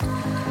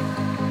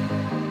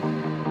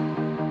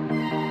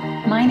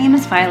My name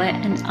is Violet,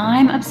 and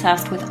I'm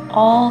obsessed with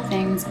all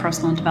things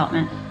personal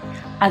development.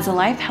 As a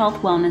life, health,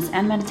 wellness,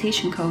 and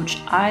meditation coach,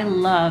 I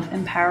love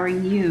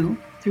empowering you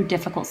through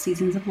difficult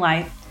seasons of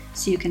life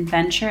so you can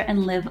venture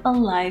and live a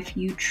life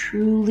you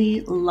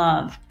truly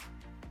love.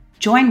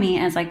 Join me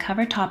as I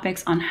cover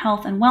topics on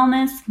health and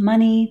wellness,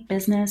 money,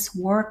 business,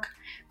 work,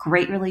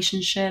 great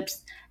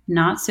relationships,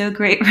 not so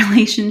great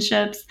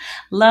relationships,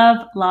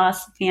 love,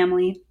 loss,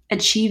 family,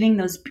 achieving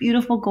those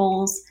beautiful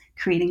goals,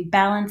 creating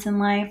balance in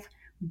life,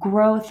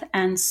 growth,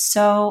 and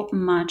so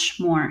much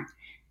more.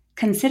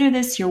 Consider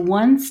this your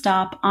one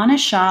stop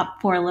honest shop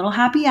for a little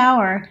happy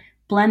hour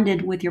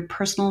blended with your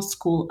personal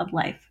school of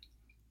life.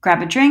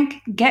 Grab a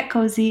drink, get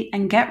cozy,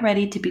 and get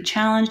ready to be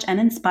challenged and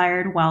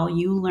inspired while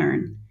you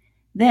learn.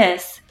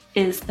 This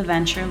is the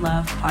Venture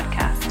Love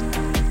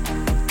Podcast.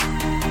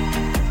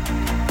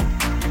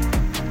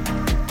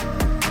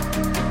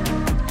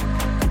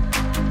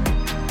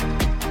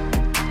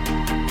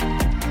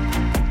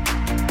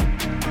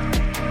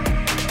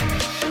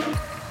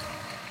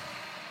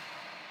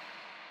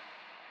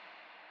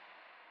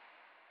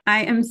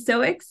 I am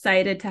so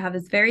excited to have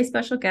this very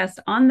special guest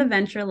on the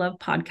Venture Love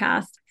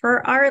podcast.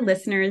 For our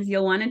listeners,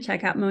 you'll want to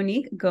check out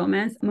Monique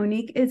Gomez.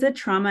 Monique is a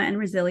trauma and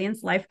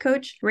resilience life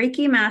coach,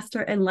 Reiki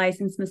master, and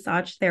licensed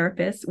massage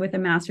therapist with a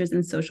master's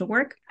in social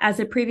work. As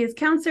a previous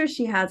counselor,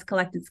 she has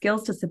collected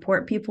skills to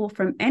support people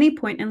from any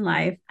point in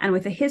life. And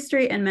with a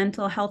history in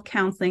mental health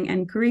counseling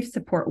and grief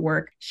support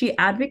work, she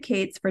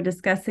advocates for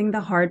discussing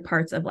the hard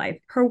parts of life.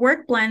 Her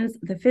work blends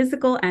the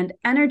physical and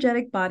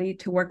energetic body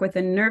to work with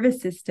the nervous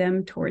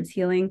system towards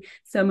healing.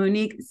 So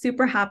Monique,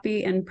 super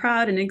happy and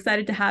proud and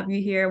excited to have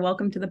you here.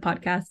 Welcome to the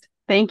podcast.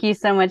 Thank you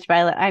so much,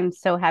 Violet. I'm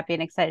so happy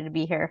and excited to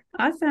be here.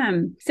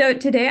 Awesome. So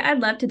today I'd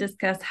love to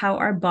discuss how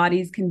our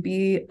bodies can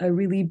be a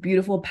really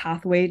beautiful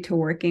pathway to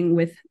working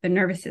with the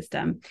nervous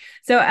system.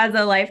 So as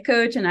a life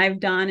coach, and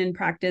I've done and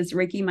practiced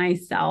Reiki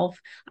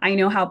myself, I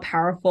know how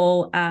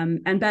powerful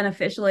and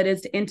beneficial it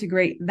is to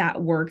integrate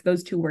that work,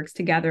 those two works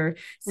together.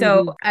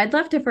 So I'd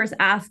love to first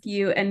ask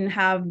you and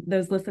have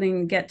those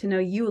listening get to know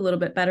you a little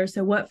bit better.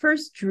 So what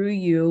first drew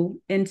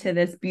you into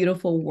this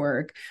beautiful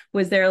work?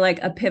 Was there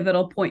like a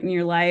pivotal point in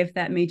your life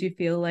that made you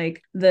feel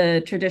like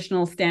the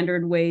traditional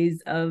standard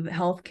ways of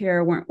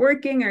healthcare weren't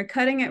working or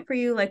cutting it for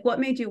you? Like what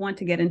made you want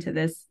to get into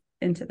this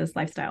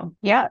lifestyle?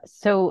 Yeah.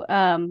 So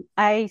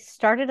I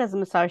started as a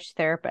massage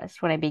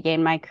therapist when I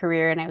began my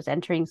career and I was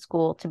entering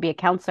school to be a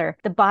counselor.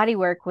 The body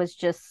work was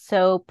just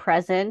so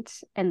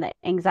present, and the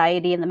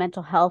anxiety and the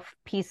mental health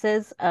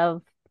pieces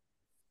of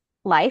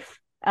life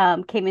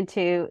came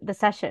into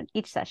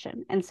each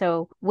session. And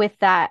so with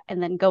that,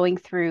 and then going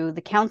through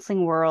the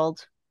counseling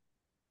world,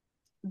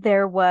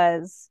 there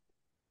was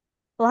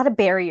a lot of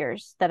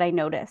barriers that I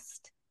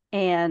noticed.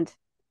 And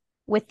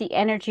with the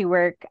energy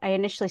work, I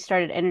initially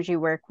started energy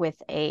work with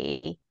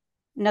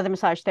another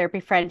massage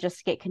therapy friend just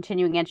to get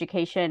continuing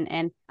education.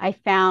 And I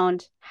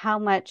found how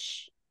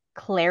much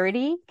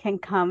clarity can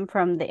come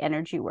from the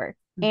energy work.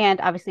 And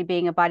obviously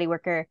being a body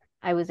worker,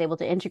 I was able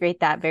to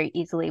integrate that very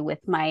easily with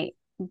my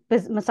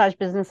massage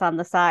business on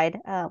the side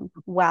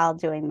while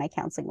doing my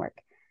counseling work.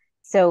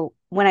 So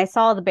when I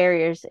saw the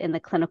barriers in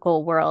the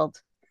clinical world,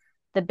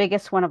 the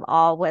biggest one of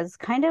all was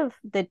kind of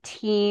the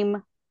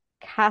team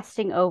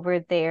casting over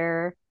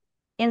their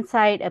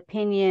insight,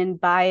 opinion,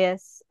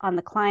 bias on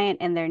the client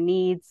and their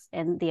needs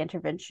and the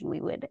intervention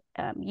we would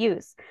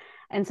use.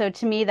 And so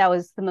to me, that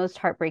was the most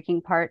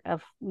heartbreaking part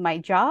of my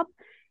job.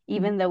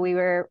 Even though we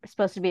were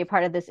supposed to be a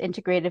part of this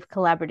integrative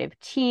collaborative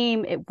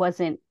team, it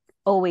wasn't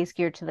always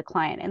geared to the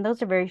client. And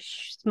those are very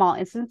small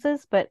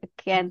instances, but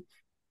again,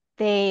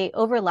 they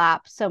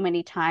overlap so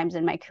many times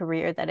in my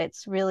career that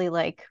it's really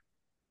like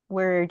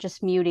we're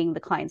just muting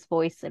the client's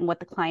voice and what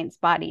the client's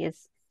body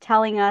is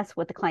telling us,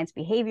 what the client's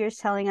behavior is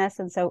telling us.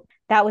 And so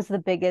that was the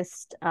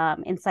biggest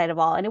insight of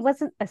all. And it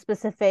wasn't a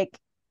specific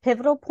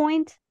pivotal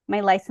point.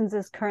 My license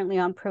is currently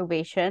on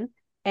probation.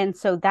 And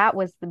so that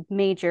was the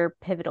major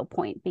pivotal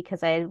point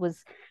because I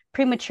was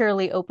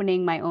prematurely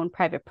opening my own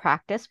private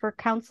practice for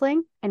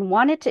counseling and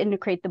wanted to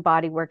integrate the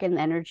body work and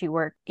the energy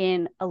work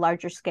in a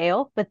larger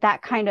scale. But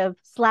that kind of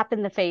slap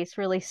in the face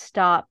really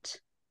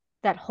stopped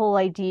that whole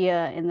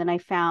idea. And then I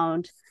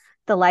found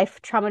the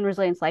life trauma and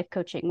resilience life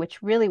coaching,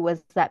 which really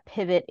was that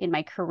pivot in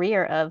my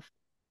career of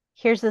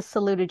here's this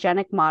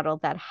salutogenic model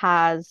that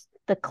has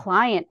the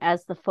client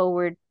as the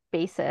forward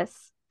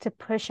basis to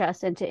push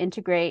us and to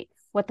integrate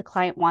what the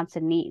client wants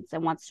and needs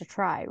and wants to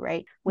try,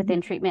 right,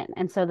 within treatment.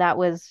 And so that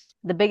was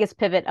the biggest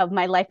pivot of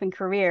my life and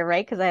career,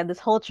 right? Because I had this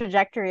whole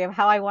trajectory of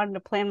how I wanted to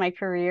plan my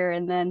career.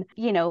 And then,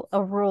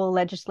 a rural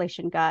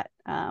legislation got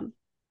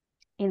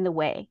in the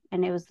way.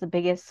 And it was the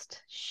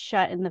biggest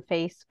shut in the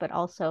face, but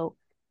also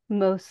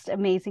most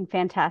amazing,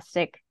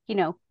 fantastic,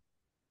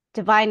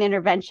 divine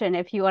intervention,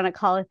 if you want to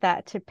call it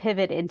that, to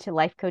pivot into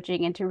life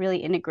coaching and to really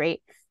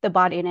integrate the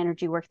body and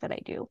energy work that I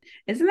do.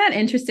 Isn't that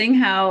interesting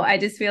how I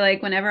just feel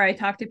like whenever I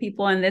talk to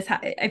people and I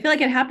feel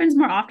like it happens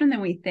more often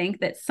than we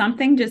think, that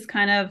something just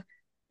kind of,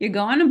 you're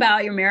going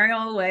about your merry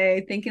old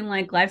way thinking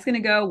like life's going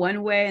to go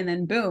one way and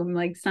then boom,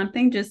 like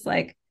something just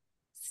like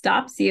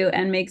stops you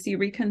and makes you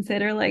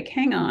reconsider, like,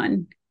 hang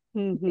on,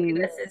 maybe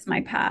Mm-hmm. this is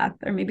my path,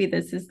 or maybe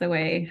this is the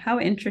way. How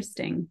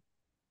interesting.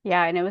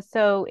 Yeah, and it was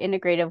so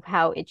integrative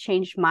how it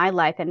changed my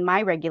life and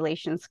my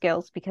regulation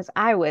skills because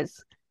I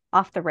was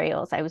off the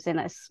rails. I was in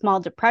a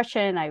small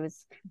depression. I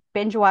was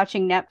binge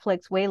watching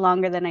Netflix way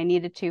longer than I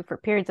needed to for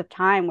periods of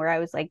time where I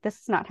was like, this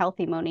is not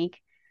healthy, Monique.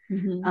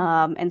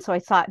 Mm-hmm. And so I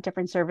sought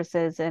different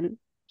services and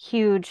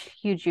huge,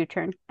 huge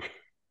U-turn.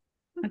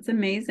 That's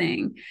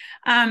amazing.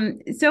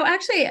 So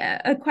actually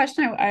a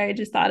question I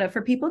just thought of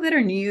for people that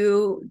are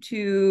new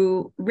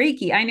to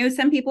Reiki. I know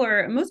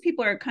most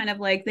people are kind of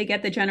like, they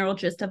get the general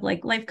gist of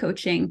like life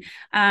coaching.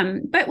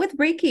 But with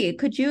Reiki,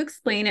 could you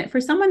explain it for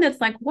someone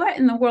that's like, what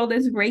in the world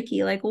is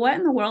Reiki? Like, what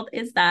in the world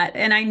is that?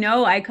 And I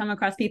know I come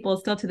across people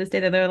still to this day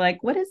that they're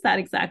like, what is that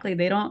exactly?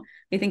 They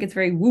think it's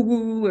very woo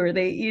woo, or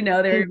they're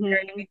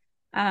Mm-hmm.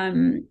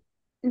 um,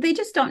 they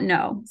just don't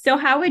know. So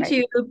how would Right.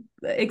 you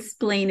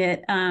explain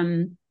it?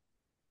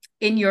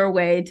 In your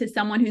way to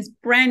someone who's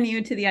brand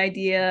new to the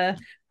idea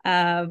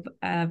of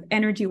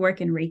energy work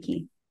and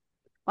Reiki?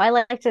 Well, I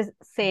like to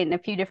say it in a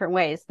few different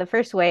ways. The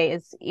first way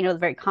is,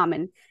 very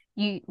common.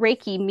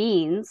 Reiki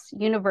means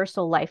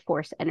universal life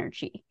force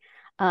energy.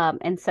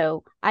 And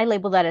so I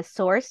label that as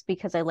source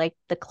because I like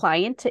the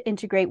client to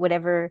integrate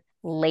whatever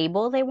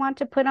label they want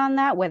to put on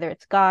that, whether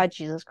it's God,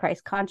 Jesus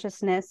Christ,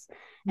 consciousness.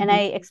 And I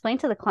Mm-hmm. explain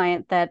to the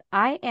client that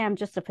I am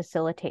just a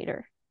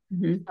facilitator.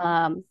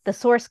 Mm-hmm. The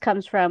source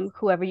comes from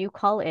whoever you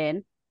call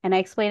in. And I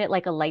explain it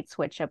like a light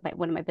switch.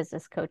 One of my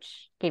business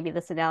coach gave me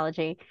this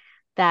analogy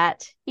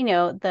that,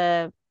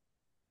 the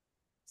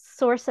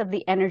source of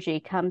the energy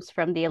comes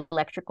from the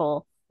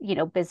electrical,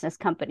 business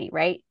company,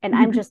 right? And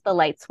I'm Mm-hmm. just the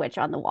light switch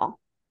on the wall.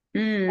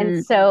 And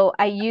Mm. so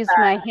I use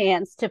my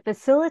hands to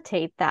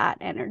facilitate that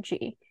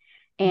energy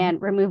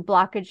and remove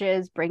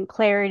blockages, bring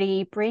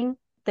clarity, bring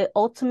the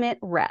ultimate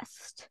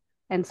rest.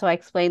 And so I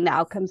explain the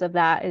outcomes of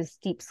that is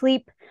deep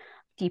sleep,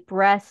 deep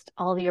rest,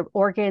 all your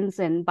organs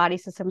and body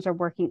systems are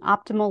working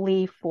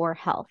optimally for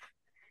health.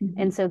 Mm-hmm.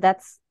 And so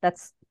that's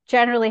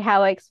generally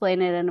how I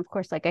explain it. And of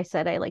course, like I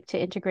said, I like to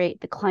integrate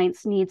the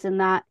client's needs in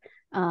that.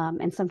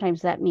 And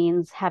sometimes that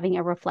means having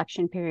a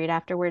reflection period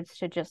afterwards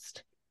to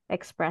just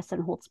express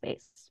and hold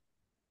space.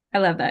 I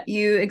love that.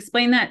 You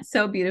explain that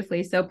so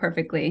beautifully, so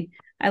perfectly.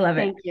 I love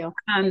it. Thank you.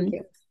 Thank Um,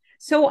 you.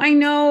 so I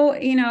know,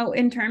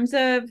 in terms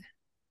of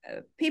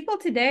people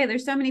today,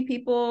 there's so many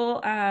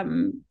people,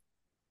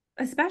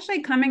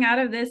 especially coming out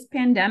of this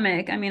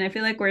pandemic. I mean, I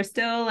feel like we're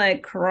still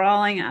like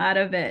crawling out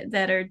of it,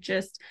 that are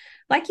just,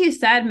 like you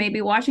said,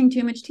 maybe watching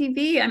too much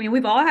TV. I mean,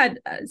 we've all had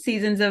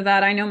seasons of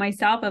that. I know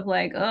myself, of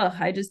like, oh,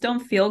 I just don't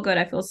feel good.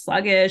 I feel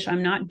sluggish.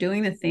 I'm not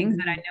doing the things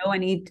that I know I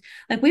need.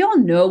 Like, we all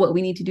know what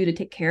we need to do to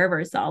take care of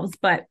ourselves.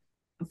 But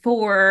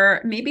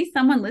for maybe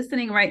someone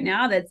listening right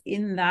now that's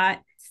in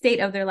that state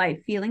of their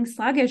life, feeling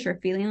sluggish or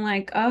feeling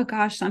like, oh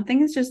gosh,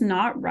 something is just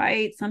not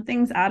right,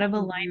 something's out of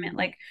alignment,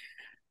 like,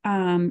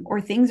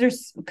 or things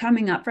are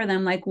coming up for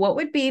them, like, what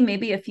would be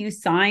maybe a few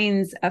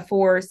signs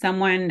for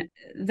someone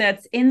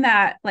that's in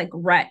that like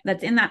rut,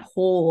 that's in that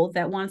hole,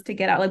 that wants to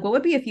get out? Like, what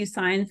would be a few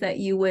signs that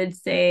you would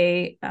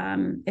say,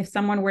 if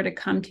someone were to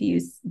come to you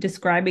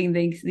describing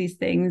these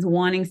things,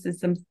 wanting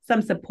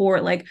some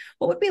support, like,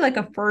 what would be like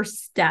a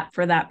first step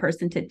for that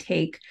person to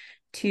take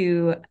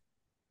to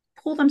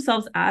pull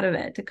themselves out of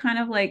it, to kind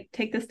of like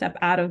take the step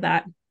out of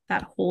that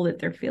hole that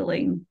they're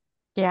feeling?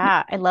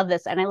 Yeah, I love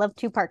this. And I love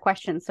two-part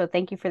questions. So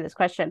thank you for this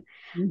question.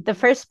 Mm-hmm. The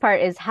first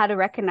part is how to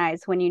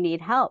recognize when you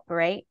need help,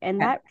 right? And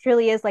Okay. that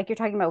really is like you're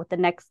talking about with the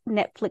next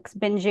Netflix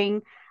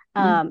binging.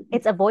 Mm-hmm.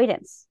 It's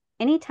avoidance.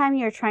 Anytime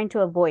you're trying to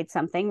avoid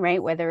something,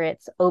 right? Whether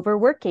it's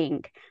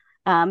overworking,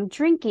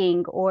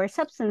 drinking, or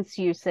substance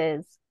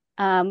uses,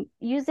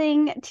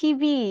 using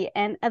TV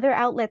and other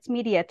outlets,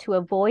 media to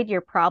avoid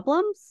your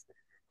problems,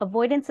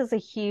 avoidance is a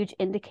huge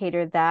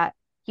indicator that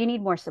you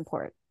need more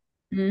support,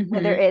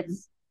 whether Mm-hmm.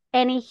 it's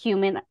any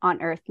human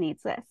on earth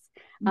needs this.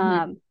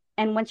 Mm-hmm.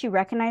 And once you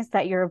recognize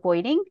that you're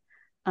avoiding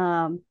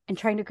and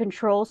trying to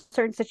control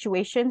certain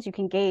situations, you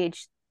can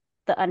gauge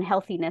the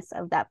unhealthiness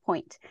of that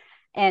point.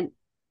 And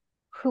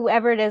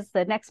whoever it is,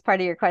 the next part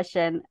of your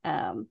question,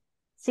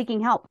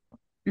 seeking help,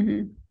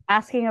 Mm-hmm.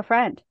 asking a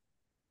friend,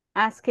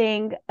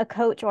 asking a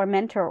coach or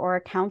mentor or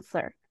a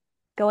counselor,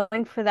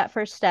 going for that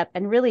first step.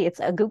 And really, it's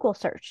a Google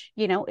search,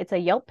 it's a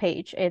Yelp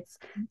page. It's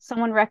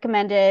someone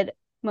recommended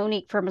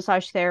Monique for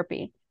massage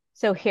therapy.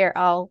 So here,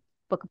 I'll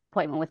book an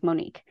appointment with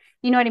Monique.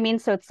 You know what I mean?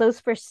 So it's those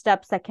first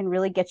steps that can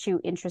really get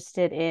you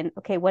interested in,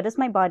 okay, what does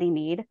my body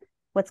need?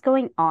 What's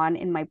going on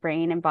in my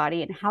brain and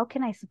body? And how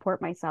can I support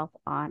myself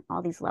on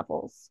all these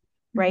levels?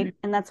 Mm-hmm. Right.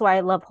 And that's why I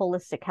love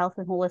holistic health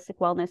and holistic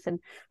wellness and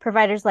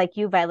providers like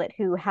you, Violet,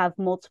 who have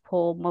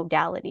multiple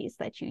modalities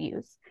that you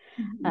use,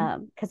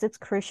 Mm-hmm. because it's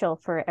crucial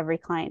for every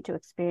client to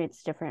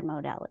experience different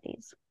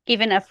modalities.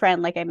 Even a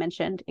friend, like I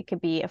mentioned, it could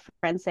be a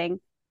friend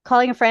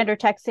calling a friend or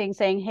texting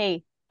saying,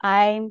 hey,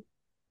 I'm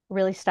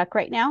really stuck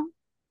right now.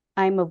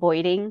 I'm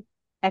avoiding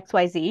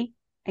XYZ.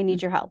 I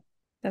need your help.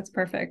 That's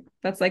perfect.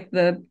 That's like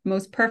the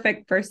most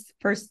perfect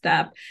first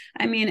step.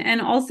 I mean,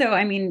 and also,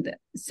 I mean,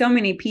 so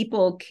many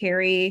people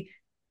carry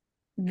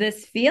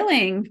this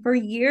feeling for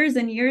years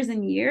and years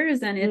and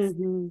years, and it's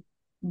Mm-hmm.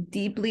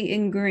 deeply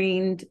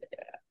ingrained.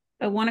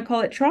 I want to call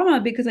it trauma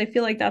because I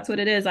feel like that's what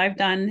it is. I've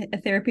done a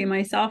therapy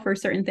myself for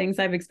certain things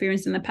I've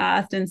experienced in the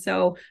past. And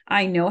so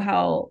I know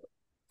how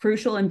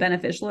crucial and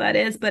beneficial that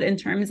is. But in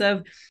terms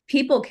of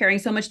people carrying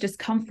so much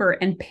discomfort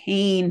and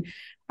pain,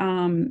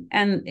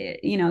 and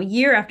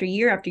year after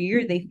year after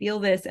year, they feel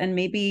this and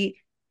maybe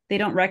they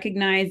don't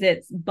recognize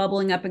it's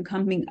bubbling up and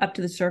coming up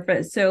to the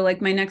surface. So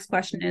like my next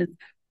question is,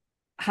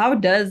 how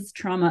does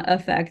trauma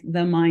affect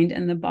the mind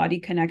and the body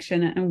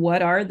connection, and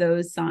what are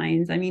those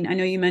signs? I mean, I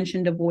know you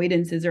mentioned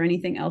avoidance. Is there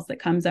anything else that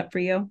comes up for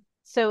you?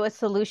 So a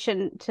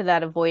solution to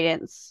that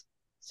avoidance,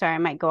 sorry, I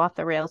might go off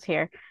the rails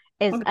here,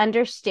 is Okay.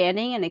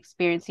 understanding and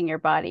experiencing your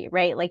body,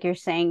 right? Like you're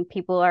saying,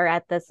 people are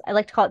at this, I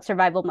like to call it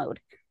survival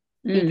mode,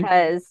 Mm,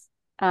 because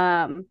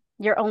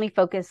you're only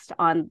focused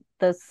on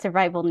the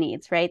survival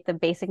needs, right? The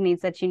basic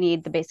needs that you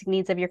need, the basic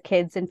needs of your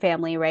kids and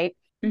family, right?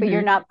 But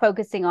you're mm-hmm, not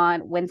focusing on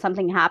when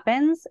something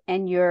happens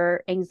and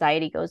your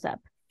anxiety goes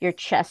up, your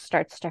chest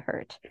starts to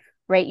hurt,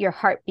 right? Your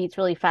heart beats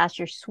really fast,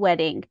 you're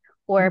sweating,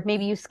 or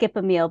maybe you skip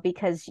a meal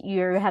because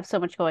you have so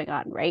much going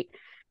on, right?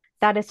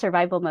 That is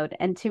survival mode.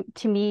 And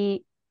to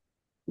me,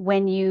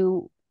 when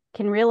you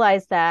can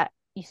realize that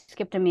you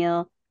skipped a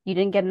meal, you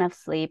didn't get enough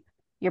sleep,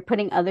 you're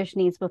putting others'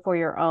 needs before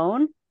your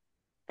own,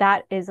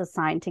 that is a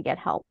sign to get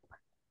help.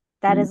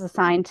 That is a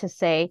sign to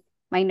say,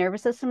 my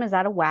nervous system is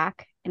out of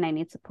whack and I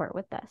need support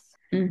with this.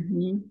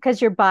 mm-hmm.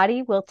 Because your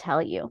body will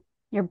tell you.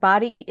 Your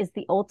body is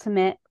the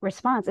ultimate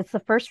response. It's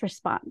the first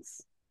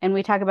response. And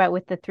we talk about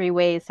with the three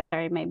ways,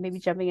 sorry, maybe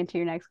jumping into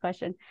your next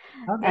question,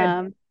 All good.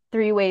 um,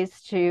 three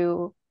ways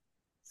to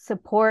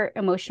support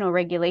emotional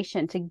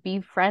regulation, to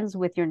be friends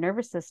with your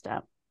nervous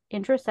system.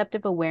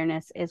 Interoceptive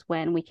awareness is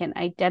when we can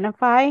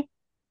identify,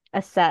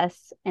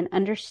 assess, and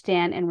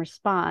understand and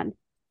respond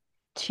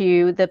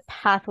to the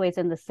pathways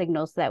and the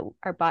signals that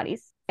our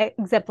bodies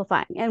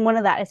exemplifying. And one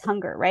of that is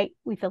hunger, right?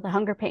 We feel the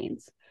hunger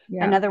pains.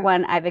 Yeah. Another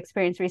one I've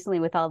experienced recently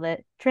with all the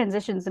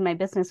transitions in my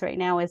business right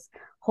now is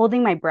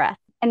holding my breath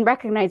and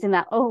recognizing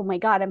that, oh my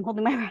God, I'm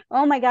holding my breath.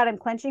 Oh my God, I'm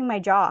clenching my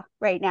jaw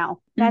right now.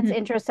 That's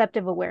Mm-hmm.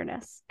 interoceptive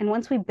awareness. And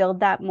once we build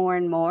that more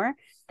and more,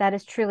 that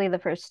is truly the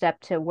first step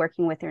to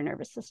working with your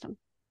nervous system.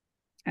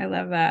 I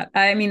love that.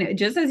 I mean,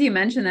 just as you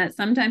mentioned that,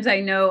 sometimes I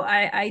know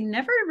I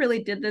never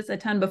really did this a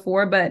ton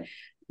before, but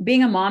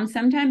being a mom,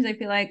 sometimes I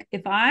feel like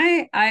if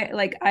I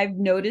like I've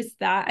noticed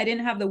that I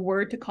didn't have the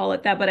word to call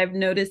it that, but I've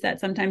noticed that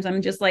sometimes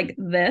I'm just like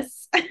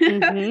this.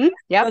 Mm-hmm.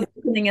 Yep. So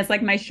the thing is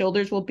like my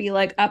shoulders will be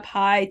like up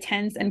high,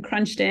 tense and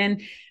crunched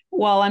in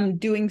while I'm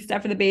doing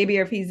stuff for the baby,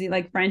 or if he's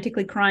like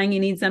frantically crying, you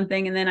need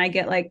something. And then I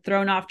get like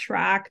thrown off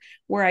track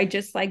where I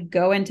just like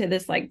go into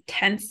this like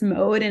tense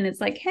mode. And it's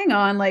like, hang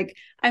on, like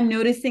I'm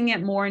noticing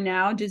it more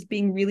now, just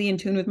being really in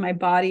tune with my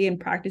body and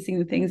practicing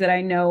the things that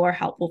I know are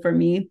helpful for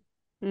me.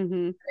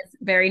 Mm-hmm. It's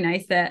very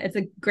nice that it's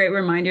a great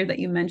reminder that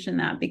you mentioned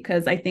that,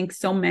 because I think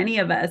so many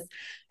of us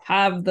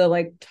have the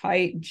like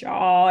tight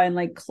jaw and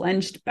like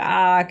clenched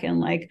back and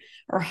like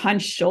or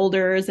hunched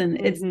shoulders, and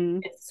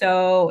Mm-hmm. it's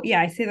so,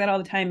 yeah, I say that all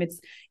the time. It's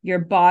your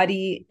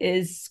body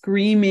is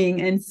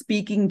screaming and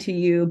speaking to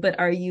you, but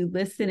are you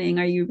listening?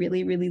 Are you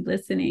really really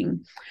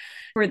listening?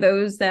 For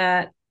those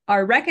that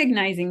are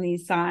recognizing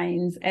these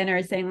signs and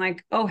are saying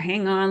like, oh,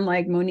 hang on,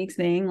 like Monique's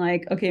saying,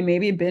 like, okay,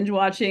 maybe binge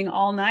watching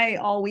all night,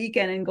 all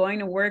weekend, and going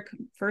to work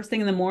first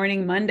thing in the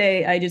morning,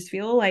 Monday, I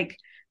feel like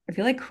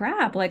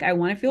crap. Like I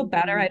want to feel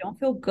better. Mm-hmm. I don't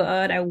feel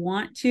good.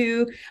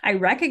 I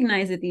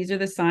recognize that these are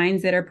the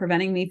signs that are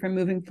preventing me from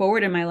moving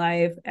forward in my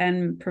life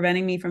and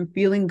preventing me from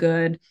feeling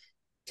good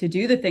to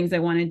do the things I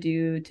want to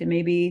do, to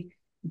maybe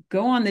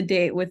go on the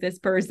date with this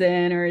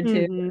person, or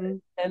Mm-hmm.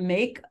 to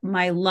make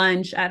my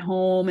lunch at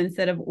home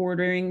instead of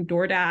ordering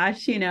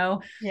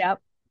DoorDash, Yep.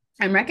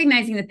 I'm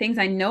recognizing the things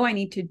I know I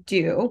need to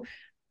do,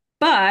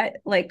 but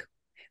like,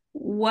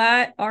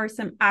 what are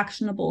some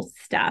actionable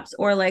steps,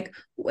 or like,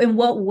 in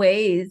what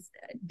ways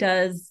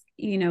does,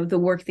 the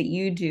work that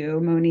you do,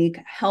 Monique,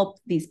 help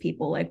these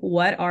people? Like,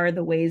 what are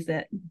the ways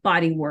that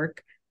body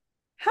work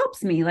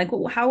helps me? Like,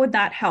 how would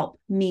that help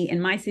me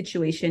in my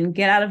situation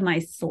get out of my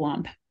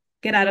slump,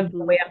 get out of the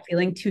Mm-hmm. way I'm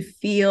feeling, to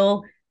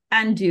feel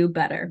and do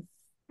better?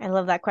 I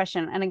love that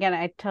question. And again,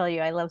 I tell you,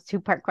 I love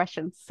two-part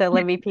questions. So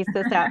let me piece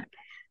this out.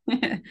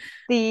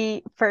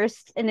 The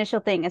first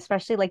initial thing,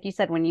 especially like you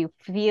said, when you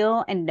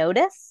feel and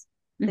notice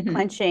the Mm-hmm.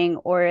 clenching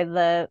or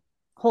the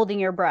holding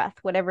your breath,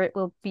 whatever it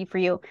will be for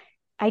you,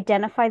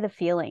 identify the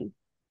feeling.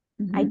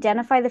 Mm-hmm.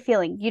 Identify the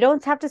feeling. You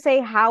don't have to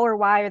say how or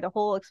why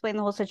or explain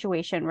the whole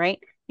situation, right?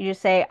 You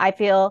just say, I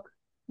feel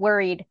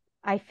worried.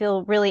 I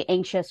feel really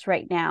anxious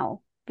right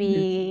now.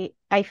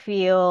 I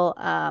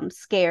feel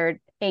scared,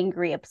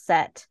 angry,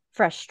 upset,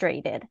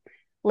 frustrated.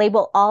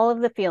 Label all of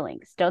the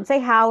feelings. Don't say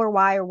how or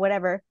why or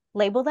whatever.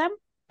 Label them.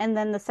 And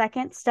then the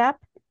second step,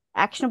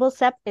 actionable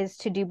step, is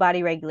to do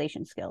body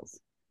regulation skills.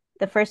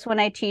 The first one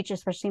I teach,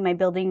 especially my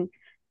building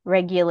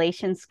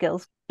regulation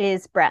skills,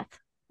 is breath.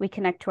 we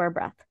connect to our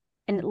breath.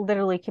 And it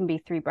literally can be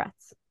 3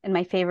 breaths. And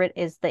my favorite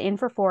is the in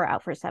for 4,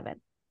 out for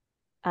 7.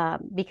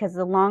 Because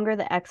the longer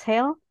the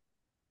exhale,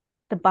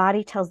 the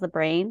body tells the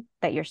brain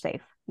that you're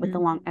safe with the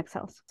long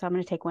exhales. So I'm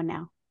going to take one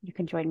now. You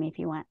can join me if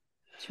you want.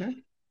 Sure.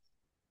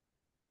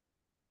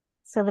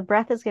 So the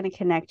breath is going to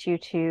connect you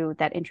to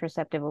that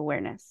interoceptive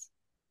awareness.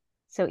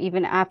 So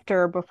even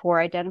after or before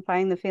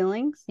identifying the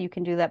feelings, you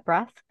can do that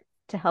breath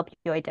to help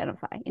you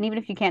identify. And even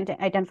if you can't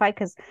identify,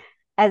 because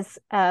as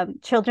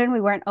children,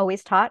 we weren't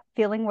always taught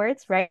feeling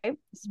words, right?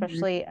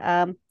 Especially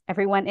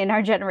everyone in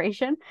our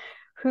generation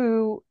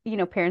who,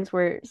 parents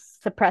were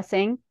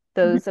suppressing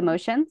those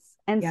emotions.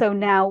 And so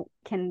now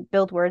can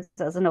build words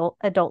as an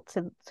adult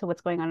to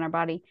what's going on in our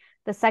body.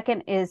 The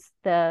second is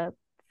the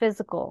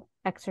physical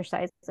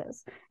exercises.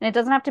 And it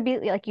doesn't have to be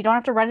like, you don't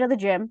have to run to the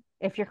gym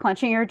if you're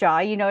clenching your jaw,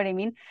 you know what I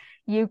mean?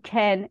 You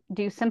can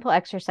do simple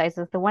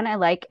exercises. The one I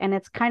like, and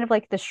it's kind of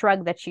like the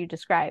shrug that you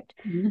described.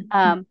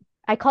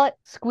 I call it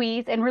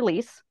squeeze and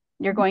release.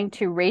 You're going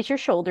to raise your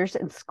shoulders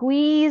and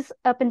squeeze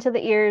up into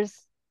the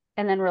ears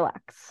and then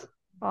relax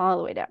all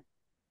the way down.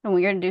 And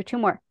we're going to do 2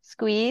 more.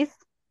 Squeeze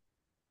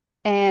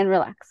and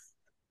relax.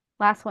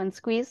 Last one,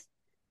 squeeze,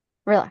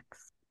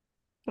 relax.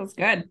 Feels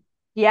good.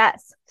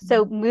 Yes.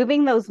 So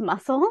moving those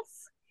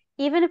muscles,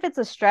 even if it's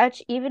a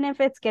stretch, even if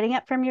it's getting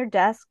up from your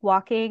desk,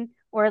 walking,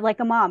 or like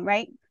a mom,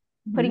 right?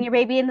 Putting your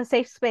baby in the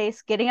safe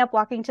space, getting up,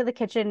 walking to the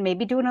kitchen,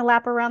 maybe doing a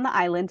lap around the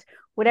island,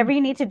 whatever you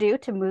need to do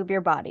to move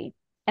your body.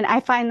 And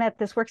I find that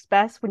this works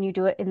best when you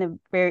do it in the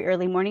very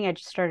early morning. I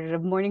just started a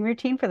morning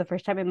routine for the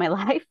first time in my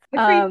life.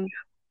 And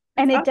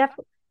it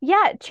definitely,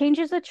 it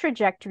changes the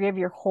trajectory of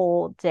your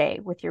whole day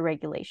with your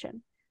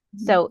regulation.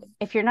 So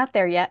if you're not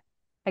there yet,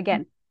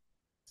 again,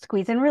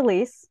 squeeze and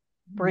release,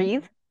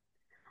 breathe.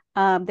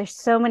 There's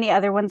so many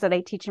other ones that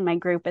I teach in my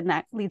group, and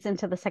that leads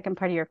into the second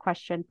part of your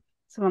question,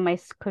 some of my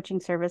coaching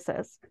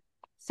services.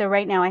 So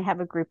right now I have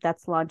a group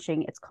that's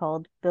launching. It's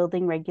called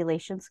Building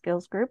Regulation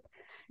Skills Group.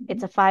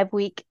 It's a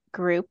 5-week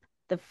group.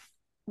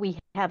 We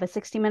have a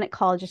 60-minute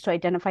call just to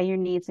identify your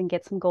needs and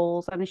get some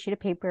goals on a sheet of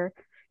paper.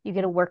 You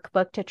get a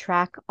workbook to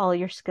track all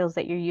your skills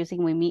that you're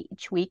using. We meet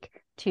each week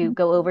to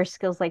go over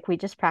skills like we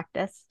just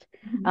practiced,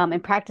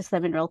 and practice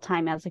them in real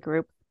time as a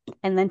group.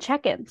 And then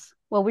check-ins.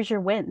 What was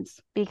your wins?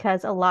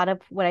 Because a lot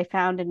of what I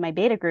found in my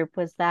beta group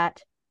was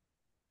that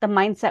the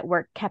mindset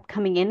work kept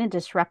coming in and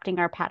disrupting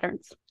our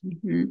patterns.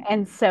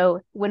 And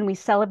so when we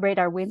celebrate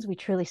our wins, we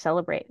truly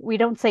celebrate. We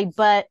don't say,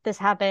 but this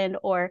happened,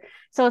 or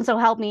so-and-so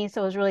helped me,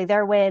 so it was really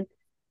their win.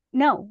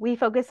 No, we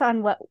focus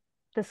on what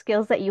the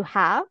skills that you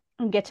have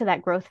and get to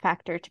that growth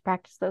factor to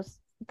practice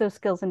those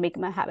skills and make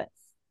them a habit.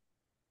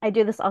 I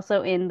do this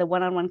also in the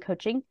one-on-one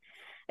coaching.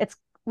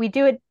 We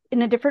do it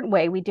in a different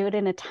way. We do it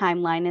in a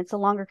timeline. It's a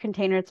longer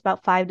container. It's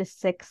about 5 to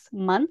 6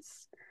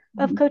 months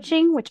of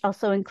coaching, which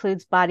also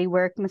includes body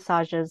work,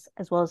 massages,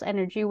 as well as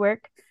energy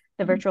work.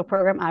 The virtual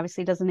program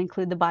obviously doesn't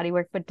include the body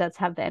work, but does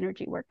have the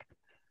energy work.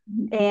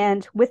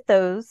 And with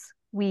those,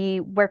 we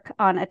work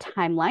on a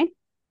timeline,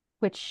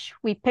 which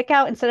we pick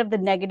out, instead of the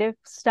negative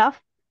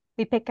stuff,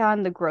 we pick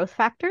on the growth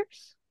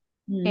factors,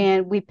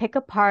 and we pick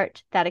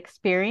apart that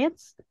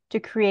experience to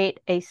create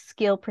a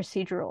skill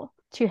procedural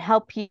to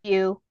help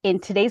you in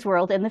today's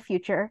world and the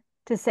future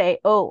to say,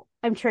 oh,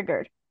 I'm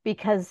triggered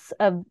because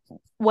of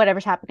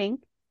whatever's happening.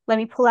 Let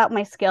me pull out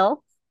my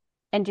skill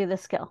and do the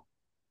skill.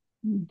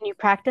 And you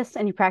practice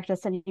and you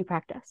practice and you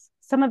practice.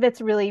 Some of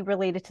it's really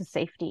related to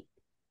safety,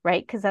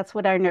 right? Because that's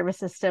what our nervous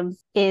system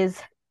is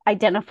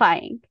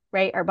identifying,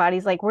 right? Our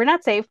body's like, we're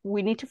not safe.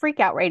 We need to freak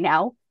out right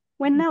now.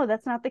 When no,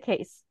 that's not the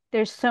case.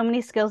 There's so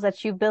many skills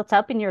that you've built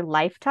up in your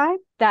lifetime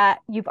that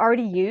you've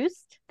already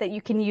used that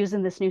you can use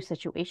in this new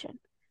situation.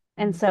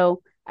 And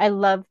so I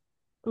love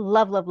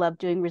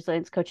doing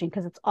resilience coaching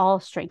because it's all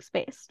strengths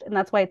based. And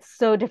that's why it's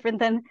so different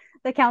than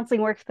the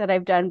counseling work that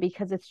I've done,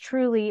 because it's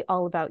truly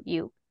all about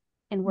you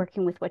and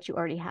working with what you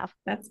already have.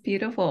 That's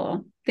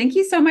beautiful. Thank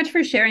you so much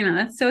for sharing that.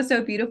 That's so,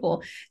 so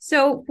beautiful.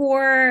 So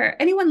for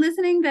anyone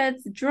listening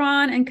that's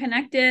drawn and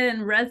connected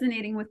and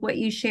resonating with what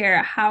you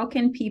share, how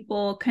can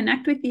people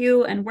connect with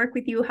you and work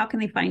with you? How can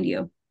they find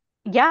you?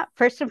 Yeah,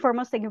 first and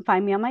foremost, they can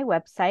find me on my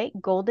website,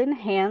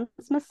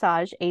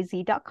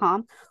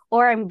 goldenhandsmassageaz.com,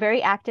 or I'm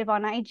very active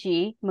on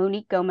IG,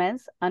 Monique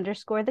Gomez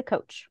 _ the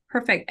coach.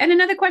 Perfect. And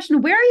another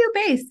question, where are you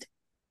based?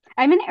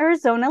 I'm in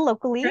Arizona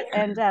locally,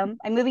 and I'm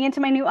moving into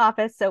my new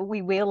office, so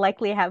we will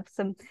likely have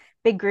some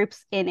big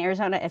groups in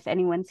Arizona if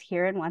anyone's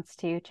here and wants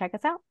to check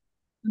us out.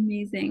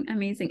 Amazing.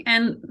 Amazing.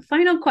 And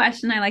final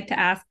question I like to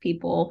ask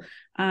people,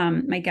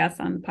 my guests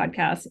on the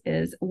podcast,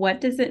 is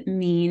what does it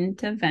mean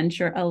to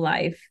venture a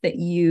life that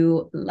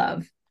you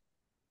love?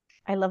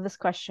 I love this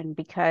question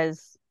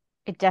because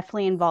it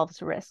definitely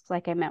involves risks.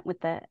 Like I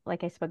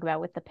spoke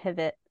about with the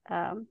pivot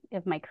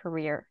of my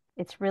career.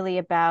 It's really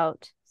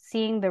about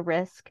seeing the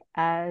risk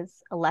as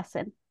a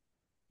lesson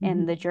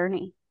in the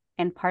journey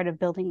and part of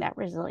building that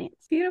resilience.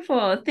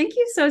 Beautiful. Thank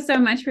you so, so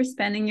much for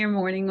spending your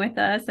morning with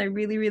us. I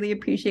really, really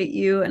appreciate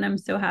you. And I'm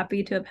so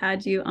happy to have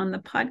had you on the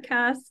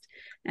podcast.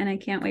 And I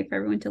can't wait for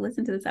everyone to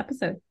listen to this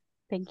episode.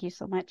 Thank you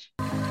so much.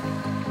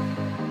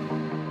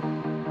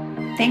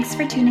 Thanks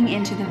for tuning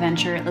into the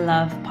Venture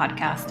Love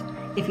podcast.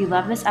 If you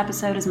love this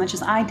episode as much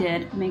as I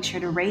did, make sure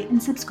to rate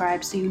and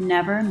subscribe so you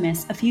never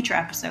miss a future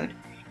episode.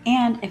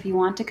 And if you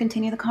want to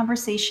continue the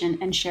conversation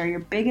and share your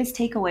biggest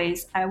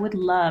takeaways, I would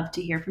love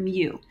to hear from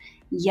you.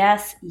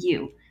 Yes,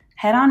 you.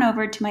 Head on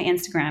over to my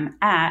Instagram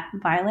at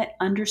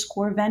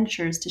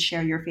violet_ventures to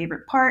share your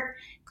favorite part,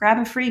 grab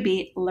a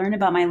freebie, learn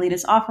about my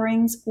latest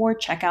offerings, or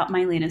check out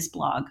my latest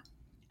blog.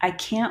 I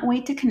can't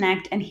wait to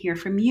connect and hear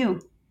from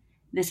you.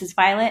 This is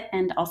Violet,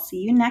 and I'll see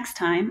you next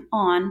time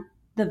on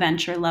the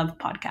Venture Love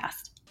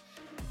Podcast.